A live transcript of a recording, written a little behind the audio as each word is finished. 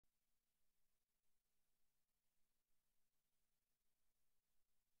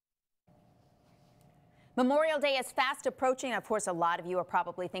Memorial Day is fast approaching. Of course, a lot of you are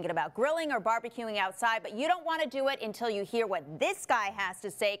probably thinking about grilling or barbecuing outside, but you don't want to do it until you hear what this guy has to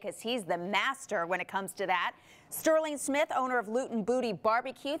say, because he's the master when it comes to that. Sterling Smith, owner of Loot N Booty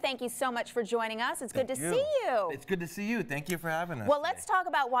BBQ, thank you so much for joining us. It's good to see you. It's good to see you. Thank you for having us. Well, let's talk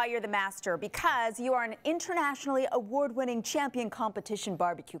about why you're the master, because you are an internationally award-winning champion competition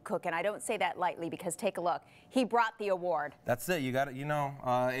barbecue cook, and I don't say that lightly, because take a look. He brought the award. That's it. You got it. You know,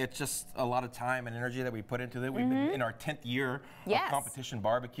 it's just a lot of time and energy that we put into it. We've been in our 10th year of competition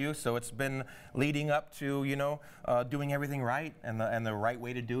barbecue, so it's been leading up to, you know, doing everything right and the right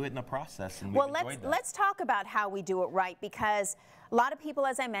way to do it in the process. And well, let's talk about how we do it right, because a lot of people,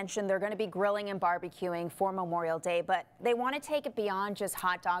 as I mentioned, they're going to be grilling and barbecuing for Memorial Day, but they want to take it beyond just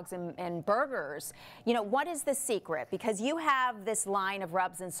hot dogs and burgers. You know, what is the secret? Because you have this line of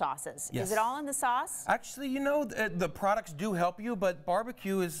rubs and sauces. Yes. Is it all in the sauce? Actually, you know, the products do help you, but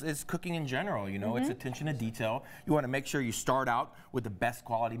barbecue is cooking in general. You know, it's attention to detail. You want to make sure you start out with the best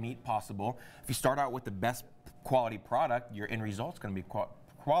quality meat possible. If you start out with the best quality product, your end result's going to be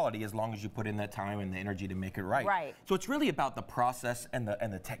quality, as long as you put in that time and the energy to make it right. Right. So it's really about the process and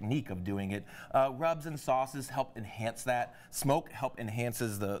the technique of doing it. Rubs and sauces help enhance that. Smoke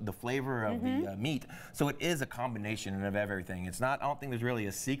enhances the flavor of the meat. So it is a combination of everything. It's not, I don't think there's really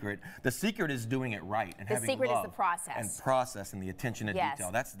a secret. The secret is doing it right and having love. The secret is the process. And the attention to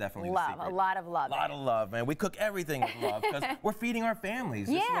detail. That's definitely the secret. A lot of love. A lot of love, man. We cook everything with love because we're feeding our families.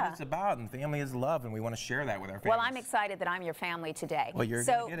 This is what it's about, and family is love, and we want to share that with our families. Well, I'm excited that I'm your family today. Well, you're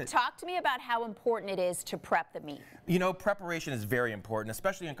so talk to me about how important it is to prep the meat. You know, preparation is very important,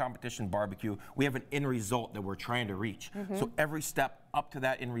 especially in competition barbecue. We have an end result that we're trying to reach. So every step up to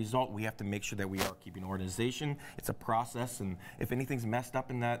that end result, we have to make sure that we are keeping organization. It's a process, and if anything's messed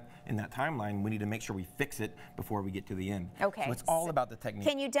up in that timeline, we need to make sure we fix it before we get to the end. Okay. So it's all about the technique.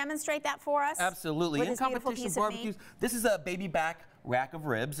 Can you demonstrate that for us? Absolutely. In competition barbecues, this is a baby back rack of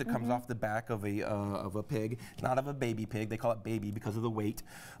ribs. It comes off the back of a pig, not of a baby pig. They call it baby because of the weight.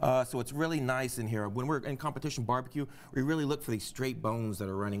 So it's really nice in here. When we're in competition barbecue, we really look for these straight bones that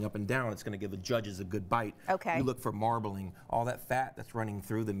are running up and down. It's going to give the judges a good bite. Okay. We look for marbling, all that fat that's running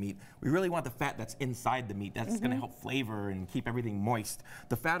through the meat. We really want the fat that's inside the meat. That's going to help flavor and keep everything moist.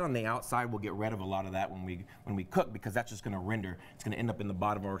 The fat on the outside will get rid of a lot of that when we cook, because that's just going to render. It's going to end up in the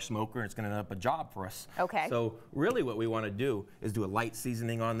bottom of our smoker, and it's going to end up a job for us. Okay. So really what we want to do is do a light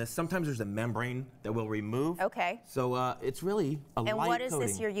seasoning on this. Sometimes there's a membrane that we'll remove. Okay. So it's really a light coating. And what is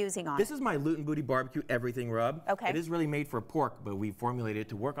this you're using on it? This is my Loot N Booty BBQ Everything Rub. Okay. It is really made for pork, but we formulated it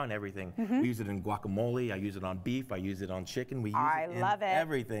to work on everything. We use it in guacamole. I use it on beef. I use it on chicken. We use it in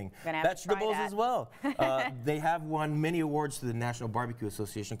everything. Vegetables as well. They have won many awards to the National Barbecue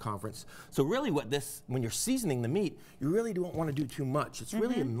Association Conference. So really when you're seasoning the meat, you really don't want to do too much. It's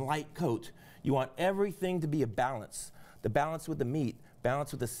really a light coat. You want everything to be a balance. The balance with the meat,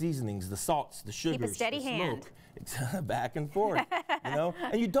 balance with the seasonings, the salts, the sugars, keep a steady hand. It's back and forth, you know?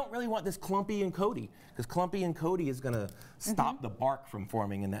 And you don't really want this clumpy and coaty, because clumpy and coaty is going to stop the bark from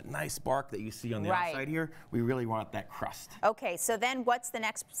forming, and that nice bark that you see on the outside here, we really want that crust. Okay, so then what's the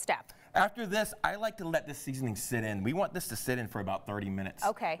next step? After this, I like to let this seasoning sit in. We want this to sit in for about 30 minutes.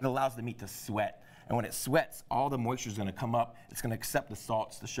 Okay. It allows the meat to sweat. And when it sweats, all the moisture is going to come up. It's going to accept the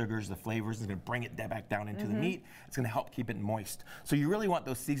salts, the sugars, the flavors. It's going to bring it back down into the meat. It's going to help keep it moist. So you really want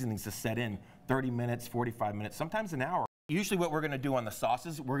those seasonings to set in 30 minutes, 45 minutes, sometimes an hour. Usually what we're going to do on the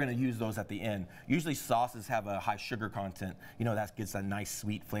sauces, we're going to use those at the end. Usually sauces have a high sugar content. You know, that gets a nice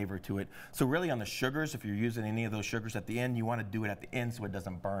sweet flavor to it. So really on the sugars, if you're using any of those sugars at the end, you want to do it at the end so it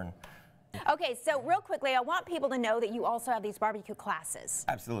doesn't burn. Okay, so real quickly, I want people to know that you also have these barbecue classes.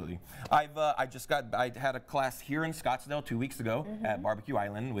 Absolutely. I had a class here in Scottsdale 2 weeks ago at Barbecue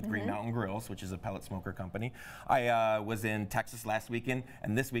Island with Green Mountain Grills, which is a pellet smoker company. I was in Texas last weekend,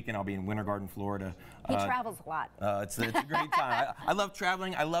 and this weekend I'll be in Winter Garden, Florida. He travels a lot. It's a great time. I love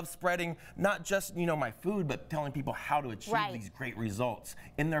traveling. I love spreading not just, you know, my food, but telling people how to achieve these great results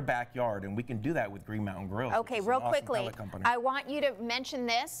in their backyard, and we can do that with Green Mountain Grills. Okay, real quickly, I want you to mention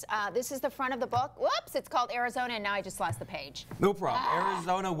this. This is the front of the book. Whoops, it's called Arizona, and now I just lost the page. No problem.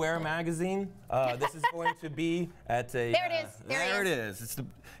 Arizona Wear Magazine. This is going to be at a... There it is. There it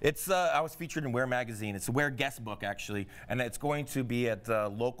is. I was featured in Wear Magazine. It's a Wear guest book, actually, and it's going to be at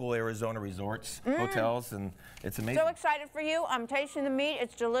local Arizona resorts, hotels, and it's amazing. So excited for you. I'm tasting the meat.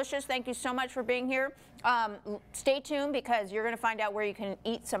 It's delicious. Thank you so much for being here. Stay tuned, because you're going to find out where you can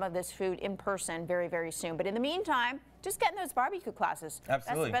eat some of this food in person very, very soon. But in the meantime, just get in those barbecue classes.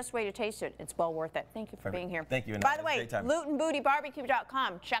 Absolutely. That's the best way to taste it. It's well worth it. Thank you for being here. Thank you. By the way,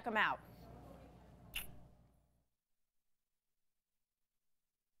 lootnbootybbq.com. Check them out.